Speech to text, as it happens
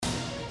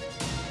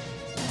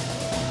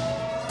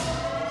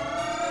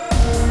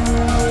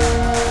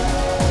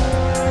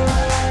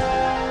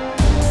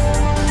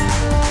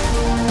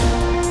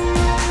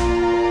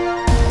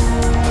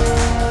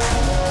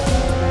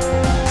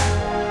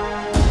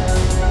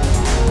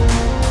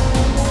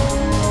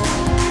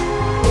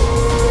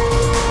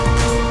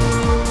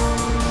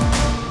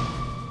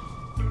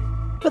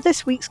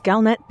this week's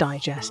Galnet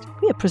Digest,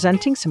 we are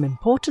presenting some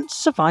important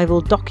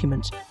survival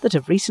documents that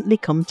have recently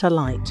come to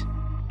light.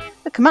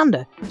 The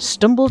commander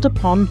stumbled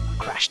upon a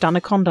crashed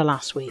Anaconda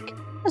last week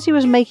as he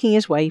was making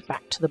his way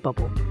back to the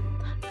bubble.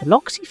 The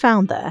logs he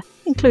found there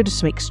included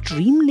some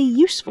extremely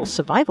useful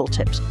survival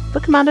tips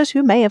for commanders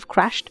who may have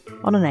crashed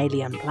on an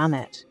alien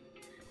planet.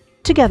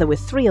 Together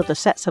with 3 other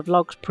sets of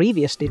logs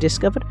previously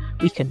discovered,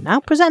 we can now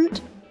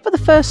present, for the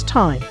first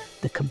time,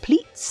 the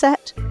complete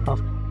set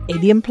of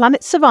alien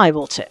planet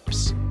survival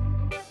tips.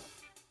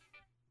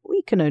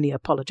 We can only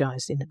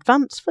apologise in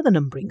advance for the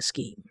numbering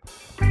scheme.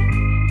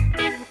 I'm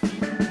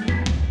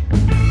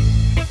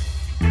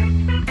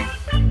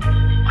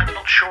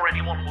not sure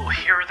anyone will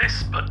hear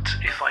this, but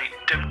if I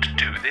don't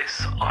do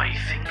this, I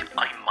think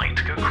I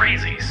might go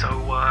crazy, so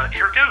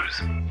here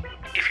goes.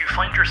 If you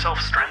find yourself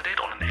stranded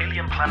on an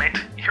alien planet,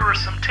 here are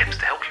some tips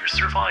to help you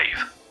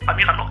survive. I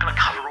mean, I'm not going to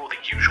cover all the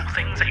usual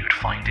things that you'd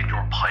find in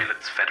your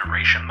Pilot's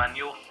Federation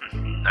manual.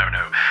 No.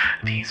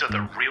 These are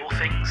the real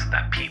things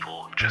that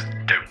people just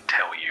don't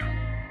tell you.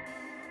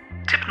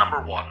 Tip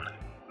number 1.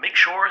 Make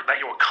sure that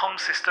your comm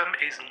system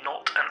is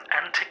not an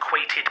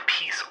antiquated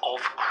piece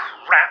of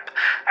crap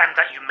and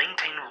that you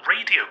maintain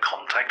radio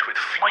contact with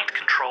flight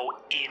control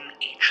in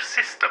each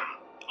system.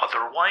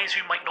 Otherwise,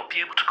 you might not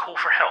be able to call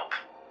for help.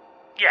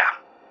 Yeah.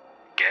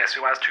 Guess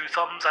who has 2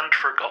 thumbs and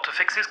forgot to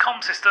fix his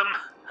comm system?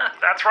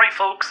 That's right,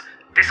 folks.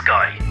 This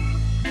guy.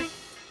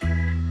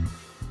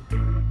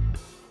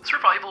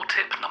 Survival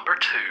tip number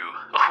 2.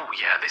 Oh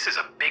yeah, this is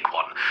a big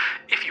one.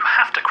 If you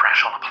have to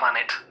crash on a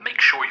planet,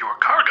 make sure your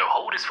cargo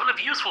hold is full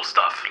of useful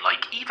stuff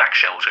like evac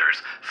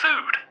shelters,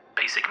 food,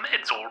 basic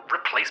meds, or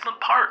replacement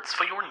parts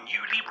for your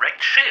newly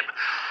wrecked ship.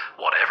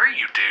 Whatever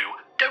you do,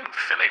 don't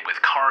fill it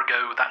with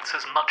cargo that's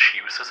as much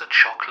use as a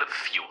chocolate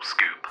fuel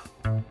scoop.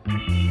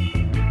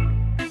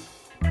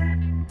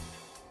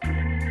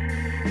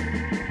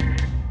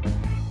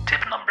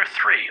 Tip number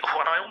 3. Oh,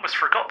 and I almost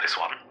forgot this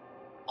one.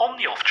 On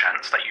the off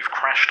chance that you've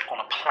crashed on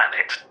a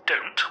planet,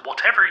 don't,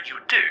 whatever you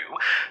do,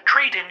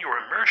 trade in your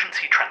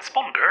emergency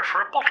transponder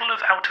for a bottle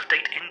of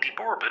out-of-date Indy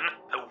bourbon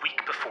a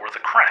week before the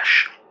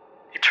crash.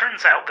 It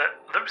turns out that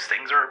those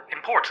things are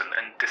important,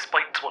 and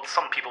despite what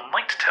some people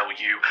might tell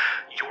you,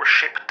 your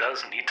ship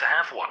does need to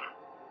have one.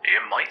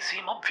 It might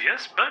seem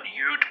obvious, but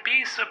you'd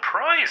be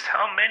surprised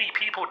how many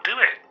people do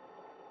it.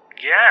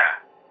 Yeah,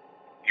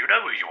 you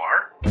know who you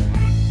are.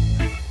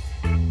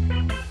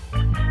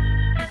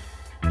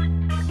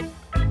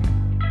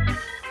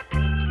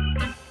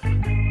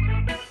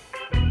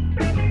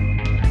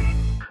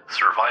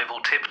 Survival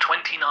tip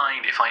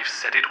 29. If I've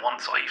said it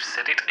once, I've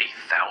said it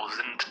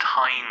 1,000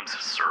 times.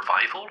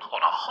 Survival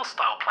on a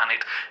hostile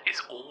planet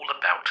is all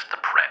about the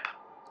prep.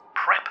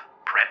 Prep.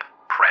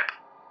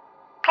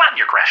 Plan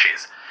your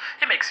crashes.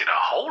 It makes it a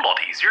whole lot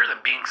easier than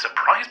being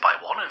surprised by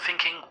one and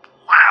thinking,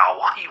 wow,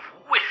 I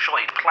wish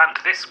I'd planned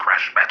this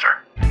crash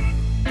better.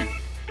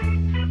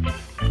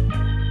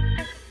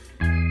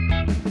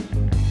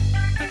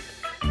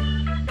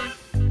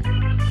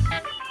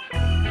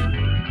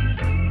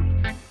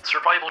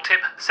 Survival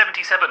tip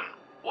 77.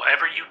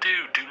 Whatever you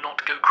do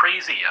not go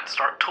crazy and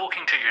start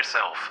talking to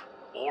yourself.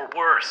 Or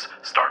worse,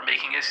 start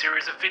making a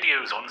series of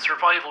videos on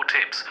survival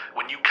tips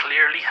when you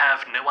clearly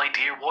have no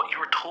idea what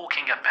you're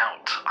talking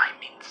about. I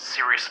mean,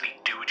 seriously,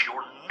 dude,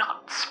 you're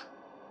nuts.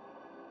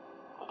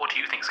 What do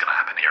you think's gonna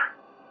happen here?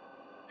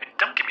 Hey,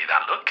 don't give me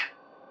that look.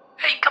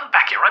 Hey, come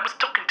back here, I was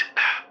talking to...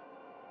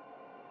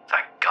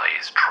 That guy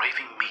is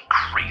driving me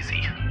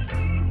crazy.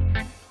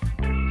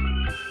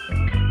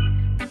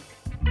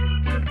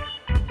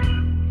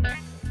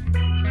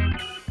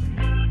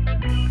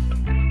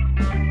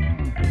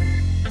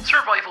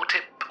 Survival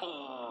tip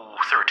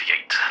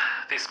 38.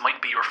 This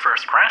might be your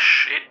first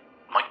crash. It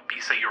might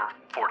be, say, your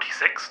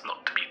 46,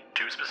 not to be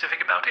too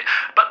specific about it,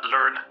 but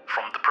learn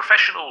from the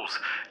professionals.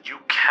 You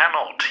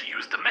cannot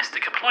use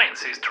domestic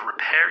appliances to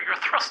repair your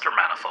thruster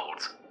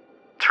manifolds.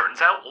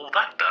 Turns out all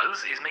that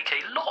does is make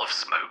a lot of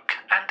smoke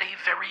and a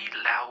very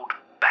loud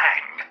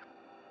bang.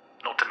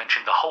 Not to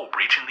mention the hole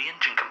breach in the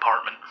engine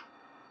compartment.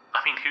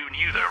 I mean, who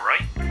knew though,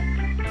 right?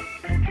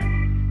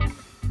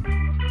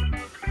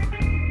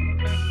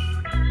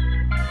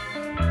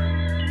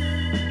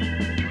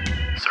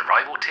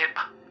 Survival tip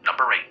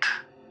number 8.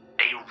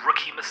 A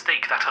rookie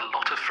mistake that a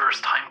lot of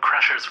first-time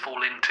crashers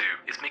fall into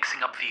is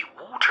mixing up the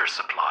water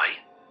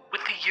supply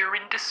with the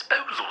urine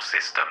disposal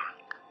system.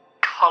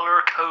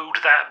 Color code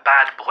that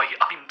bad boy,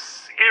 I'm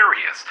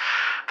serious.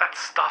 That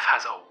stuff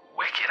has a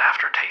wicked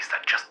aftertaste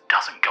that just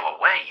doesn't go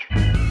away.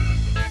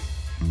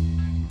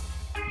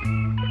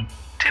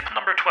 Tip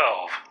number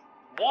 12.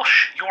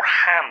 Wash your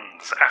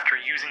hands after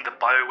using the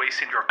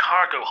biowaste in your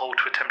cargo hold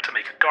to attempt to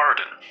make a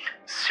garden.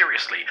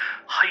 Seriously,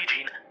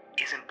 hygiene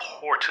is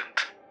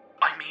important.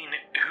 I mean,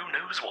 who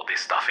knows what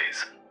this stuff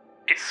is?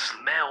 It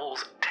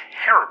smells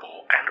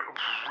terrible and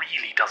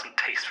really doesn't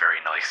taste very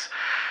nice.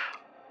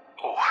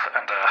 Oh,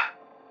 and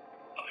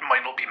I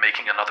might not be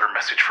making another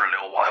message for a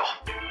little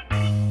while.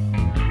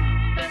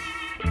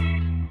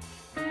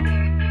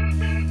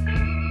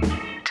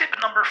 Tip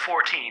number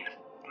 14.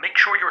 make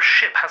sure your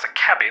ship has a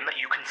cabin that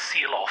you can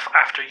seal off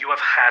after you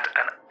have had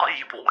an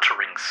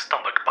eye-watering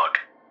stomach bug.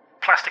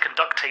 Plastic and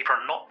duct tape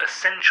are not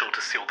essential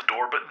to seal the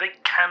door, but they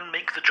can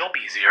make the job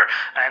easier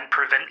and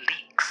prevent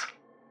leaks.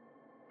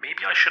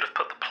 Maybe I should have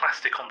put the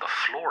plastic on the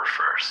floor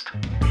first.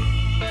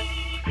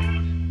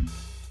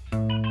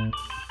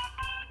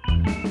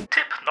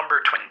 Tip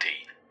number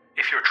 20.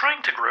 If you're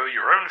trying to grow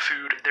your own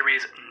food, there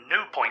is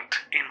no point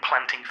in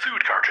planting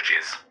food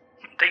cartridges.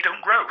 They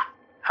don't grow.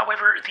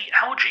 However, the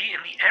algae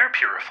in the air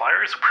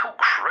purifiers will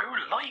grow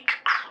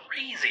like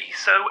crazy,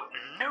 so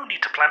no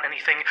need to plant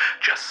anything,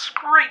 just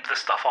scrape the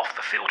stuff off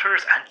the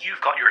filters and you've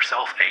got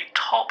yourself a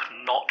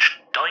top-notch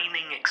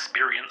dining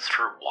experience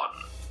for one.